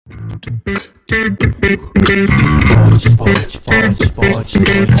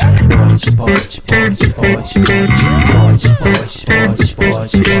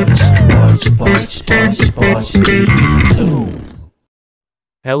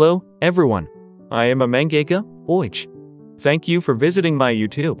Hello, everyone. I am a mangaka, Boich. Thank you for visiting my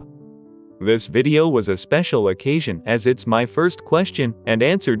YouTube. This video was a special occasion as it's my first question and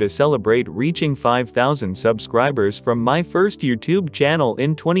answer to celebrate reaching 5,000 subscribers from my first YouTube channel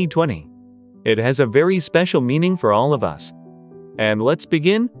in 2020. It has a very special meaning for all of us. And let's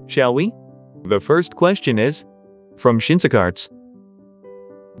begin, shall we? The first question is from Shinsekarts.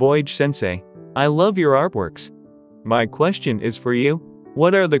 Boich Sensei, I love your artworks. My question is for you.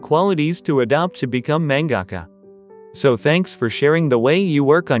 What are the qualities to adopt to become mangaka? So thanks for sharing the way you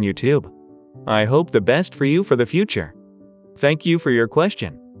work on YouTube. I hope the best for you for the future. Thank you for your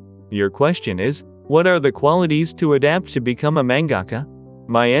question. Your question is, what are the qualities to adapt to become a mangaka?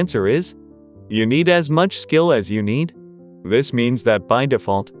 My answer is, you need as much skill as you need. This means that by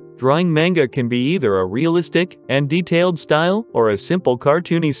default, drawing manga can be either a realistic and detailed style or a simple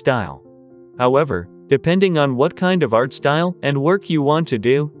cartoony style. However, depending on what kind of art style and work you want to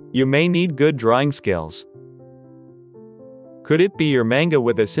do, you may need good drawing skills. Could it be your manga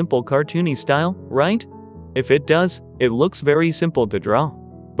with a simple cartoony style, right? If it does, it looks very simple to draw.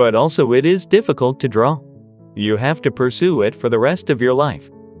 But also it is difficult to draw. You have to pursue it for the rest of your life.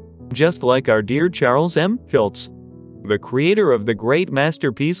 Just like our dear Charles M. Schulz, the creator of the great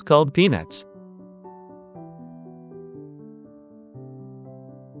masterpiece called Peanuts.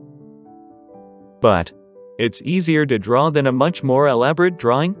 But it's easier to draw than a much more elaborate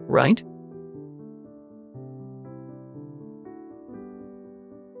drawing, right?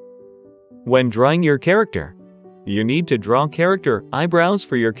 When drawing your character, you need to draw character eyebrows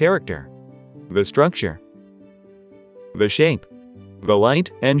for your character, the structure, the shape, the light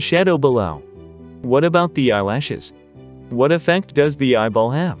and shadow below. What about the eyelashes? What effect does the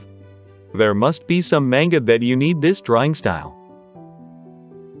eyeball have? There must be some manga that you need this drawing style.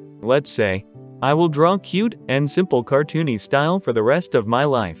 Let's say, I will draw cute and simple cartoony style for the rest of my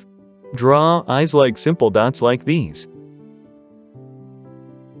life. Draw eyes like simple dots like these.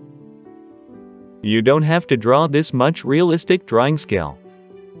 You don't have to draw this much realistic drawing skill.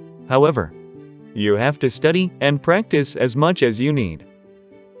 However, you have to study and practice as much as you need.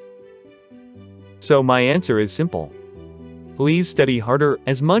 So my answer is simple. Please study harder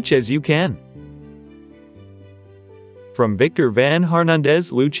as much as you can. From Victor Van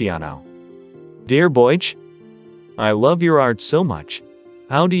Hernandez Luciano. Dear Boich, I love your art so much.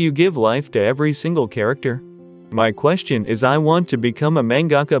 How do you give life to every single character? My question is, I want to become a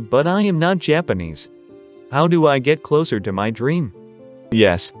mangaka but I am not Japanese. How do I get closer to my dream?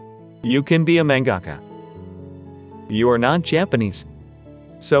 Yes, you can be a mangaka. You are not Japanese.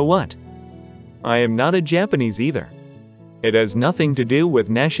 So what? I am not a Japanese either. It has nothing to do with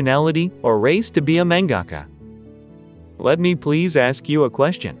nationality or race to be a mangaka. Let me please ask you a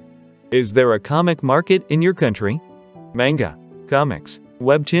question. Is there a comic market in your country? Manga, comics,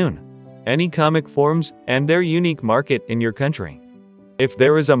 webtoon, any comic forms and their unique market in your country. If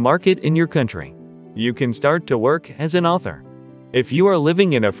there is a market in your country, you can start to work as an author. If you are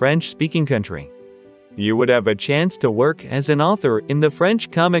living in a French-speaking country, you would have a chance to work as an author in the French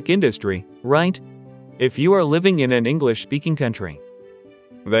comic industry, right? If you are living in an English-speaking country,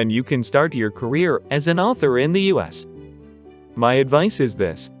 then you can start your career as an author in the US. My advice is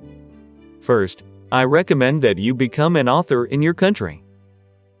this. First, I recommend that you become an author in your country.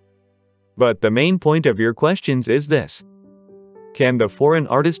 But the main point of your questions is this. Can the foreign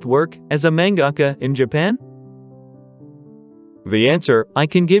artist work as a mangaka in Japan? The answer I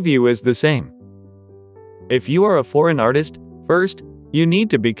can give you is the same. If you are a foreign artist, first, you need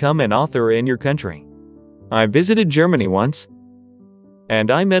to become an author in your country. I visited Germany once, and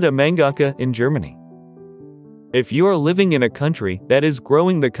I met a mangaka in Germany. If you are living in a country that is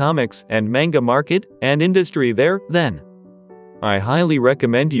growing the comics and manga market and industry there, then I highly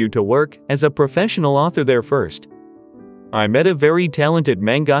recommend you to work as a professional author there first. I met a very talented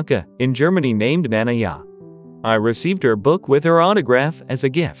mangaka in Germany named Nanaya. I received her book with her autograph as a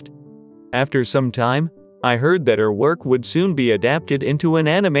gift. After some time, I heard that her work would soon be adapted into an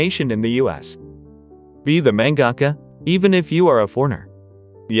animation in the US. Be the mangaka, even if you are a foreigner.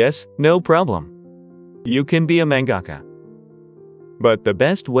 Yes, no problem. You can be a mangaka. But the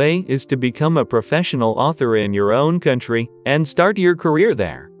best way is to become a professional author in your own country and start your career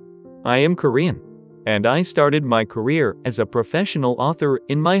there. I am Korean, and I started my career as a professional author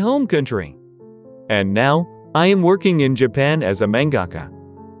in my home country. And now, I am working in Japan as a mangaka.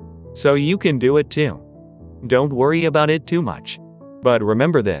 So you can do it too. Don't worry about it too much. But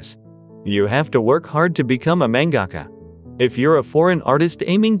remember this, You have to work hard to become a mangaka. If you're a foreign artist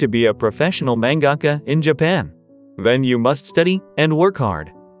aiming to be a professional mangaka in Japan, then you must study and work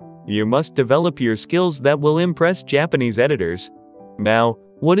hard. You must develop your skills that will impress Japanese editors. Now,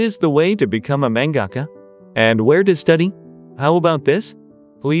 what is the way to become a mangaka? And where to study? How about this?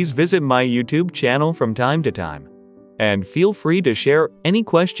 Please visit my YouTube channel from time to time. And feel free to share any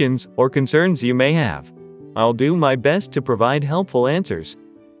questions or concerns you may have. I'll do my best to provide helpful answers.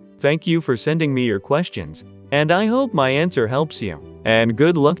 Thank you for sending me your questions, and I hope my answer helps you. And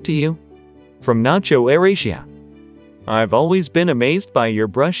good luck to you. From Nacho Asia. I've always been amazed by your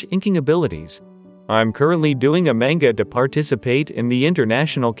brush inking abilities. I'm currently doing a manga to participate in the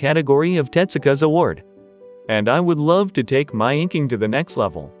international category of Tetsuka's award. And I would love to take my inking to the next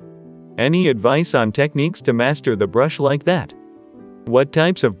level. Any advice on techniques to master the brush like that? What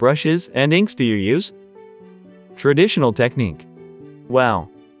types of brushes and inks do you use? Traditional technique. Wow.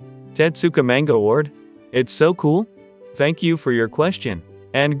 Tetsuka Manga Award? It's so cool. Thank you for your question,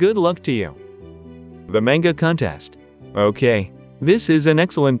 and good luck to you. The manga contest. Okay, this is an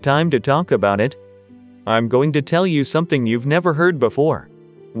excellent time to talk about it. I'm going to tell you something you've never heard before.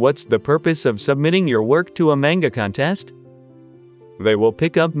 What's the purpose of submitting your work to a manga contest? They will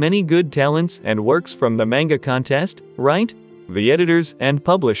pick up many good talents and works from the manga contest, right? The editors and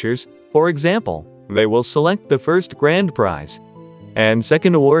publishers, for example, they will select the first grand prize, and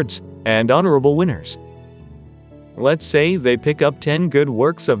second awards, and honorable winners. Let's say they pick up 10 good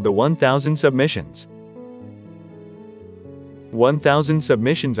works of the 1,000 submissions. 1,000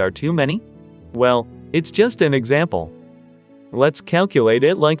 submissions are too many? Well, it's just an example. Let's calculate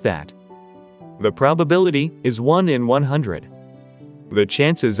it like that. The probability is 1 in 100. The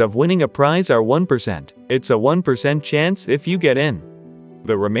chances of winning a prize are 1%. It's a 1% chance if you get in.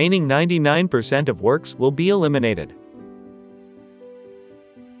 The remaining 99% of works will be eliminated.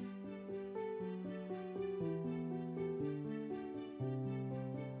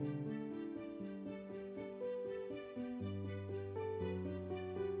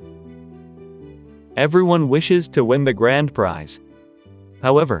 Everyone wishes to win the grand prize.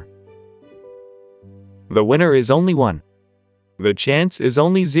 However, the winner is only one. The chance is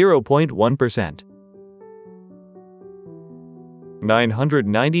only 0.1%.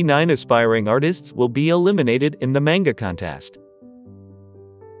 999 aspiring artists will be eliminated in the manga contest.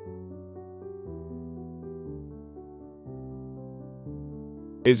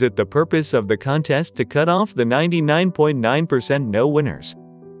 Is it the purpose of the contest to cut off the 99.9% no winners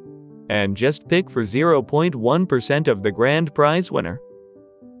and just pick for 0.1% of the grand prize winner?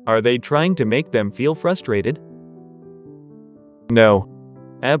 Are they trying to make them feel frustrated? No,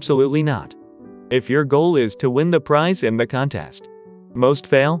 absolutely not. If your goal is to win the prize in the contest, most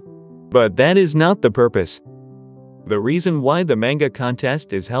fail. But that is not the purpose. The reason why the manga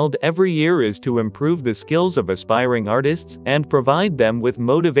contest is held every year is to improve the skills of aspiring artists and provide them with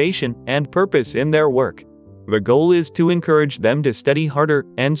motivation and purpose in their work. The goal is to encourage them to study harder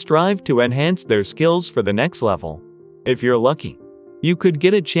and strive to enhance their skills for the next level. If you're lucky, you could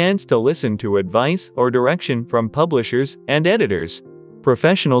get a chance to listen to advice or direction from publishers and editors,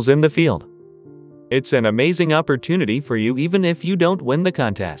 professionals in the field. It's an amazing opportunity for you even if you don't win the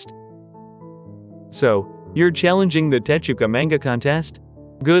contest. So, you're challenging the Tetsuka Manga Contest?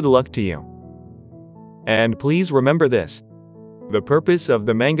 Good luck to you. And please remember this. The purpose of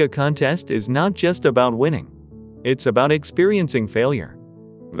the manga contest is not just about winning. It's about experiencing failure.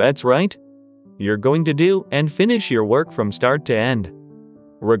 That's right. You're going to do and finish your work from start to end,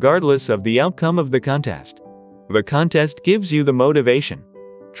 regardless of the outcome of the contest. The contest gives you the motivation.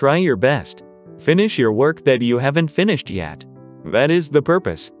 Try your best. Finish your work that you haven't finished yet. That is the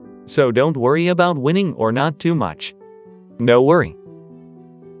purpose. So don't worry about winning or not too much. No worry.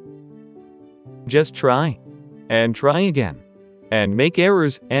 Just try. And try again. And make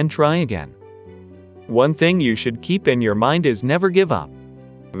errors and try again. One thing you should keep in your mind is never give up.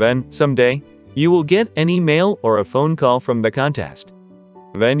 Then, someday, you will get an email or a phone call from the contest.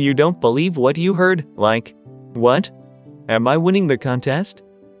 Then you don't believe what you heard, like, "What? Am I winning the contest?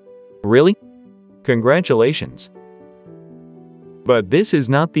 Really? Congratulations." But this is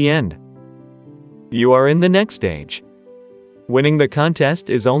not the end. You are in the next stage. Winning the contest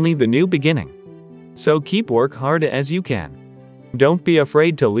is only the new beginning. So keep work hard as you can. Don't be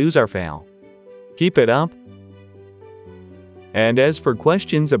afraid to lose or fail. Keep it up. And as for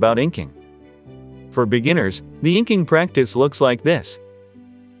questions about inking, for beginners, the inking practice looks like this.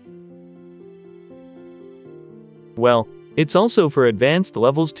 Well, it's also for advanced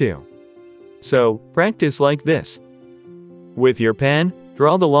levels too. So, practice like this. With your pen,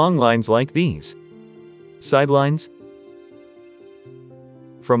 draw the long lines like these. Side lines.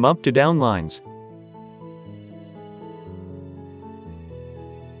 from up to down lines.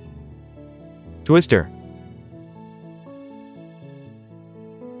 Twister.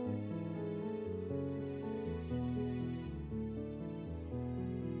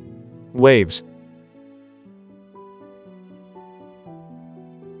 Waves.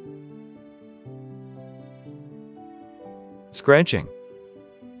 Scratching.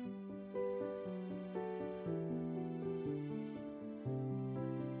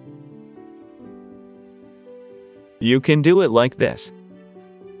 You can do it like this.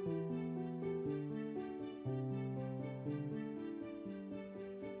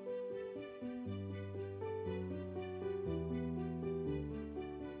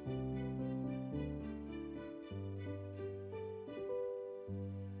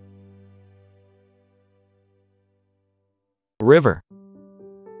 River.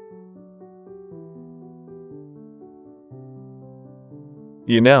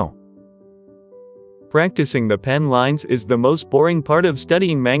 You know, practicing the pen lines is the most boring part of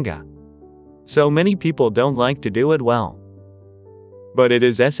studying manga. So many people don't like to do it well. But it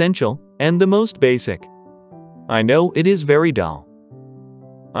is essential, and the most basic. I know it is very dull.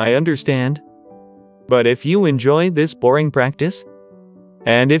 I understand. But if you enjoy this boring practice,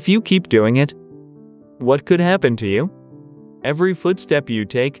 and if you keep doing it, what could happen to you? Every footstep you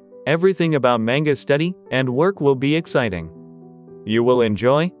take, everything about manga study and work will be exciting. You will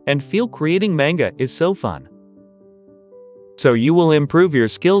enjoy and feel creating manga is so fun. So you will improve your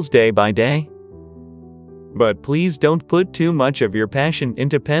skills day by day. But please don't put too much of your passion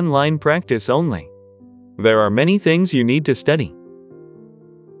into pen line practice only. There are many things you need to study.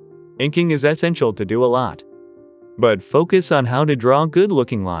 Inking is essential to do a lot. But focus on how to draw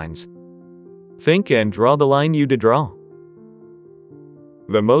good-looking lines. Think and draw the line you to draw.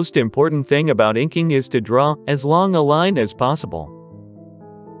 The most important thing about inking is to draw as long a line as possible.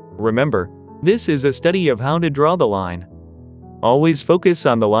 Remember, this is a study of how to draw the line. Always focus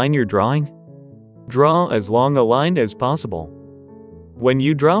on the line you're drawing. Draw as long a line as possible. When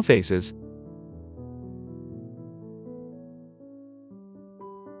you draw faces,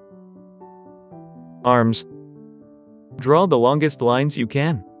 arms, draw the longest lines you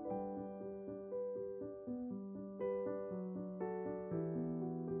can.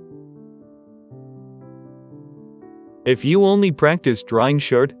 If you only practice drawing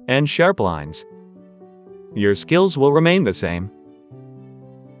short and sharp lines, your skills will remain the same.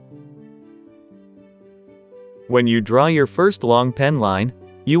 When you draw your first long pen line,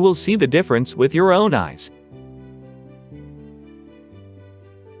 you will see the difference with your own eyes.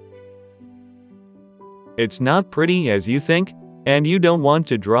 It's not pretty as you think, and you don't want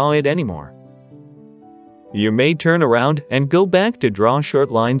to draw it anymore. You may turn around and go back to draw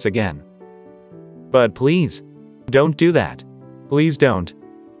short lines again. But please, don't do that. Please don't.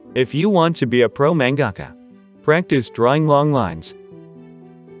 If you want to be a pro mangaka, practice drawing long lines.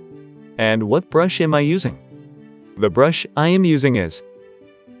 And what brush am I using? The brush I am using is...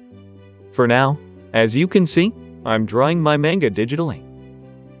 For now, as you can see, I'm drawing my manga digitally.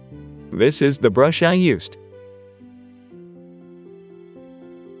 This is the brush I used.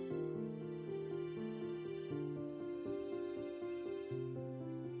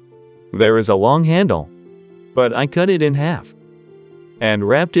 There is a long handle, but I cut it in half and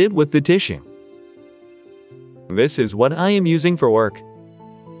wrapped it with the tissue. This is what I am using for work.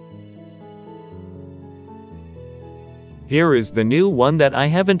 Here is the new one that I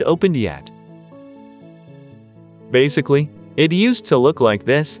haven't opened yet. Basically, it used to look like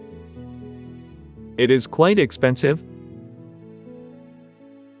this. It is quite expensive.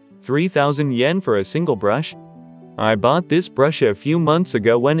 3,000 yen for a single brush. I bought this brush a few months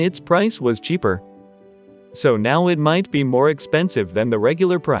ago when its price was cheaper. So now it might be more expensive than the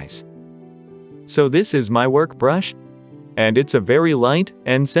regular price. So this is my work brush, and it's a very light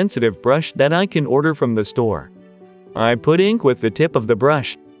and sensitive brush that I can order from the store. I put ink with the tip of the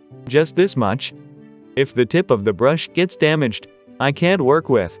brush, just this much. If the tip of the brush gets damaged, I can't work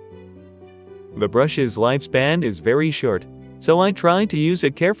with. The brush's lifespan is very short, so I try to use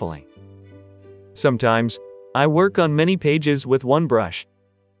it carefully. Sometimes, I work on many pages with one brush,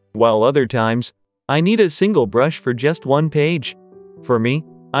 while other times, I need a single brush for just one page. For me,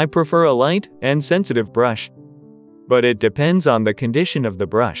 I prefer a light and sensitive brush, but it depends on the condition of the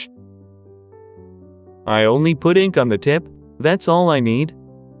brush. I only put ink on the tip, that's all I need.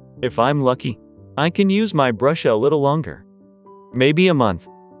 If I'm lucky, I can use my brush a little longer, maybe a month.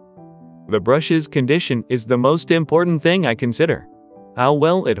 The brush's condition is the most important thing I consider. How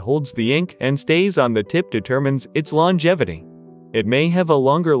well it holds the ink and stays on the tip determines its longevity. It may have a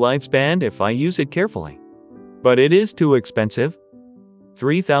longer lifespan if I use it carefully, but it is too expensive.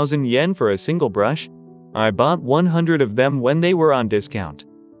 3,000 yen for a single brush. I bought 100 of them when they were on discount.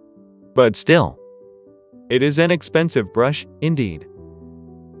 But still, it is an expensive brush, indeed.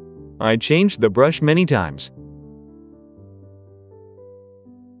 I changed the brush many times.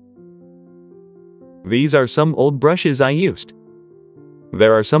 These are some old brushes I used.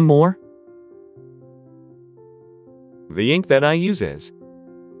 There are some more. The ink that I use is,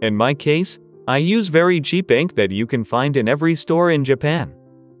 in my case, I use very cheap ink that you can find in every store in Japan.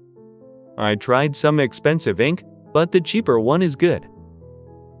 I tried some expensive ink, but the cheaper one is good.